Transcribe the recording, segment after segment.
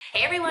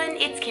Hey everyone,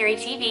 it's Carrie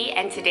TV,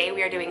 and today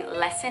we are doing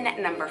lesson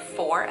number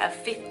 4 of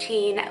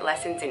 15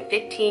 lessons in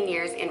 15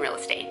 years in real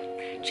estate.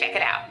 Check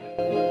it out.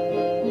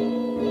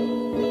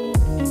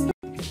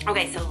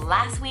 Okay, so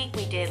last week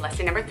we did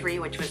lesson number 3,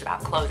 which was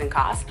about closing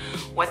costs,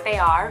 what they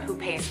are, who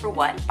pays for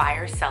what,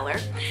 buyer, seller.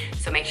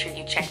 So make sure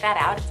you check that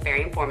out, it's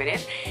very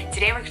informative.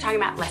 Today we're talking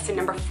about lesson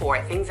number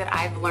 4, things that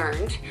I've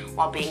learned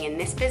while being in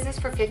this business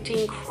for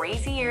 15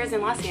 crazy years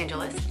in Los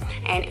Angeles.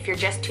 And if you're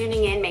just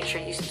tuning in, make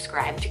sure you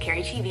subscribe to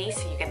Carrie TV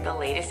so you get the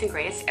latest and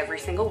greatest every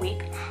single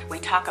week. We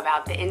talk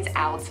about the ins,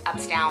 outs,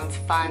 ups, downs,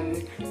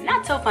 fun,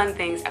 not so fun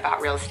things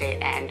about real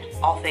estate and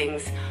all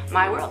things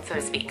my world, so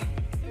to speak.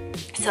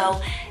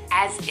 So,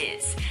 as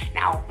is.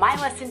 Now, my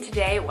lesson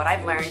today, what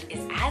I've learned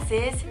is as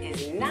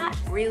is not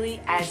really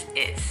as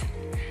is.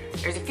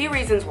 There's a few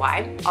reasons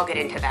why, I'll get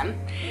into them.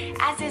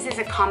 As is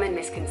a common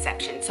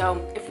misconception.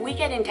 So, if we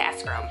get into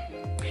escrow,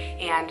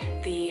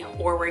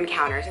 or we're in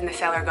counters and the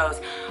seller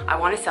goes, I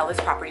want to sell this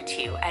property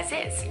to you as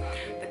is.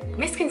 The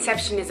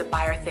misconception is a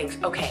buyer thinks,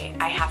 okay,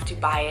 I have to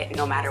buy it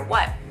no matter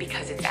what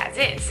because it's as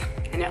is.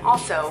 And then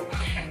also,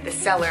 the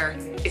seller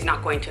is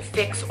not going to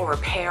fix or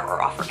repair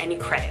or offer any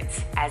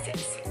credits as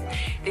is.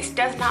 This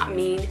does not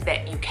mean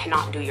that you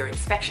cannot do your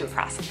inspection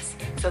process.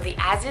 So the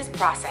as is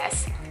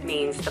process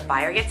means the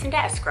buyer gets into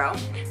escrow,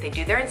 they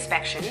do their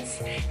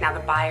inspections. Now the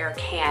buyer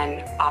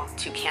can opt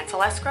to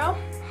cancel escrow,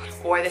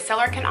 or the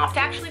seller can opt to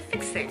actually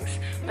fix things,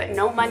 but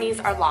no monies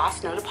are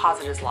lost, no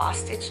deposit is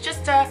lost. It's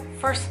just a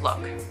first look.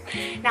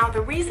 Now,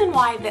 the reason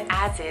why the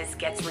as-is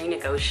gets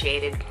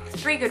renegotiated,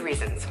 3 good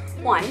reasons.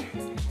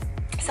 1,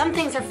 some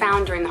things are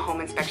found during the home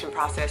inspection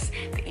process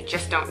that you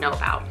just don't know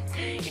about.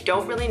 You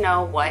don't really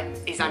know what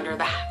is under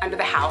the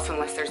house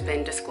unless there's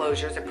been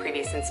disclosures of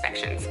previous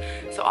inspections.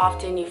 So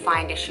often you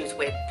find issues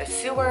with the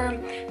sewer,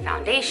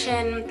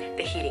 foundation,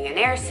 the heating and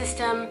air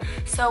system.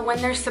 So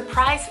when there's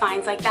surprise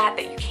finds like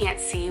that you can't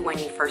see when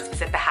you first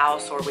visit the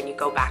house or when you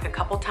go back a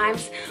couple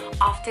times,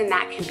 often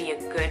that can be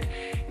a good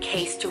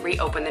case to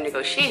reopen the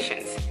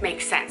negotiations.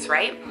 Makes sense,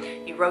 right?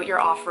 You wrote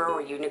your offer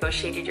or you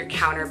negotiated your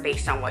counter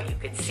based on what you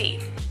could see.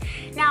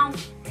 Now,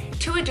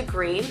 to a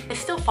degree, this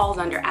still falls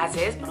under as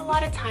is, but a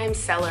lot of times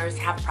sellers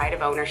have pride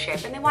of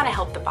ownership and they want to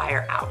help the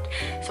buyer out.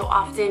 So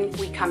often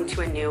we come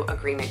to a new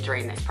agreement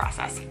during this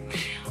process.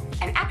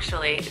 And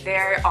actually,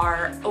 there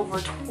are over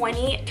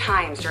 20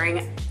 times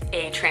during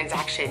a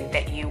transaction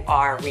that you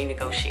are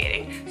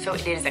renegotiating. So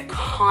it is a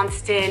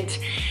constant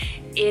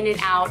in and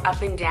out,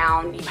 up and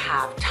down. You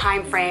have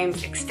time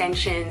frames,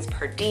 extensions,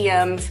 per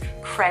diems,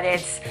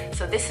 credits.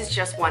 So this is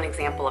just one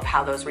example of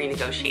how those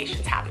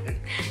renegotiations happen.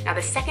 Now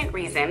the second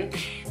reason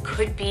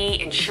could be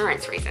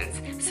insurance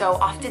reasons. So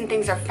often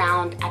things are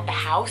found at the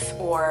house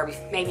or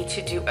maybe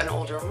to do an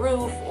older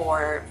roof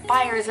or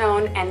fire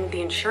zone, and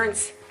the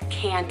insurance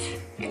can't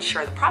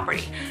insure the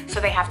property, so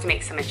they have to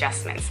make some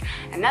adjustments.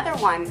 Another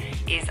one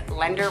is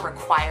lender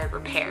required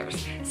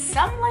repairs.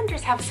 Some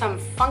lenders have some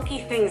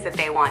funky things that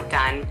they want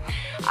done.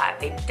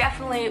 They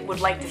definitely would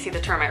like to see the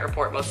termite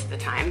report most of the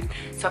time.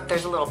 So if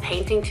there's a little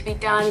painting to be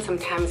done,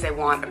 sometimes they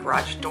want a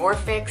garage door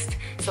fixed.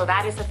 So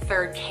that is the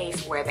third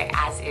case where the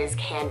as-is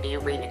can be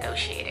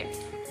renegotiated.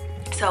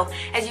 So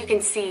as you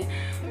can see,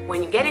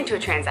 when you get into a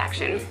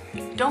transaction,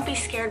 don't be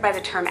scared by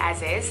the term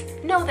as is.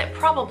 Know that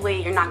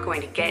probably you're not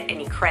going to get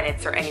any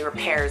credits or any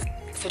repairs,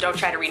 so don't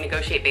try to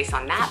renegotiate based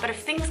on that. But if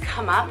things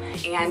come up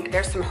and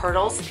there's some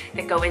hurdles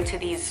that go into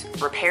these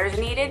repairs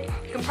needed,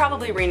 you can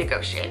probably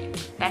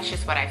renegotiate. That's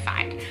just what I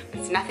find.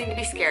 It's nothing to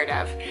be scared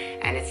of,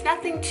 and it's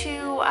nothing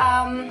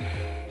to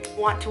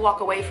want to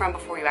walk away from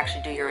before you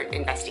actually do your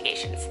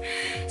investigations.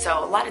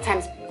 So a lot of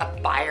times a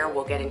buyer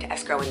will get into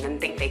escrow and then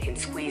think they can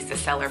squeeze the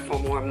seller for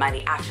more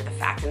money after the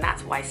fact, and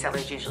that's why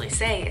sellers usually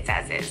say it's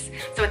as is.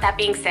 So with that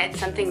being said,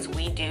 some things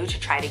we do to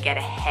try to get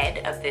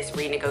ahead of this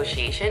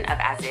renegotiation of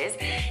as is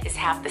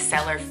have the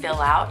seller fill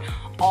out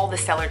all the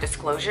seller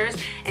disclosures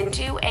and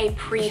do a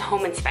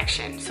pre-home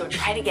inspection. So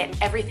try to get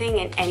everything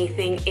and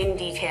anything in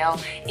detail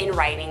in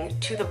writing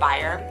to the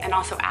buyer, and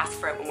also ask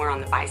for it when we're on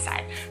the buy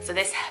side. So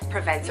this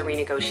prevents a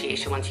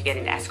renegotiation once you get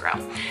into escrow.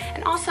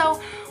 And also,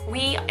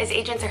 we as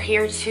agents are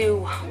here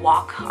to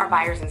walk our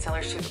buyers and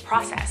sellers through the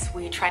process.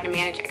 We try to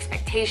manage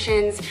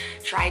expectations,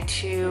 try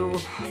to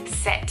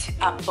set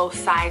up both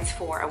sides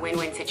for a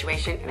win-win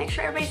situation and make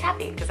sure everybody's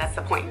happy, because that's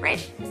the point,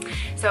 right?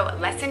 So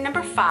lesson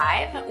number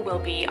 5 will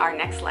be our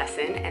next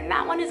lesson, and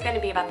that one is going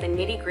to be about the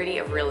nitty-gritty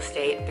of real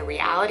estate, the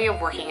reality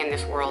of working in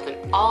this world,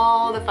 and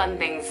all the fun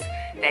things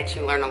that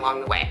you learn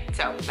along the way.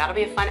 So that'll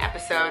be a fun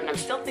episode, and I'm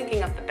still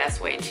thinking of the best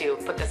way to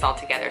put this all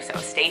together, so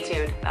stay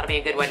tuned. That'll be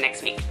a good one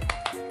next week.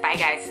 Bye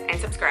guys, and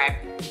subscribe.